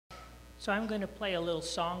So I'm going to play a little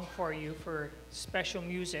song for you for special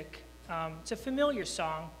music. It's a familiar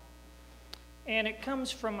song, and it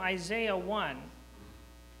comes from Isaiah 1.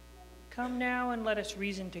 Come now and let us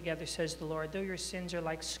reason together, says the Lord. Though your sins are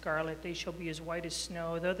like scarlet, they shall be as white as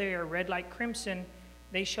snow. Though they are red like crimson,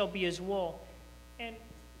 they shall be as wool. And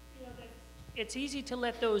you know, it's easy to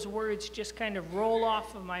let those words just kind of roll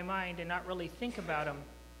off of my mind and not really think about them.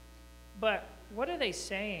 But what are they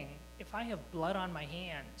saying? If I have blood on my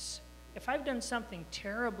hands, if I've done something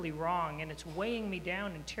terribly wrong and it's weighing me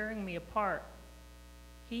down and tearing me apart,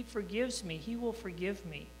 He forgives me. He will forgive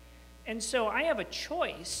me. And so I have a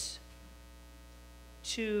choice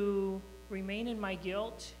to remain in my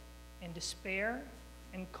guilt and despair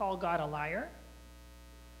and call God a liar,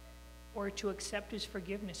 or to accept His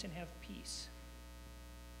forgiveness and have peace.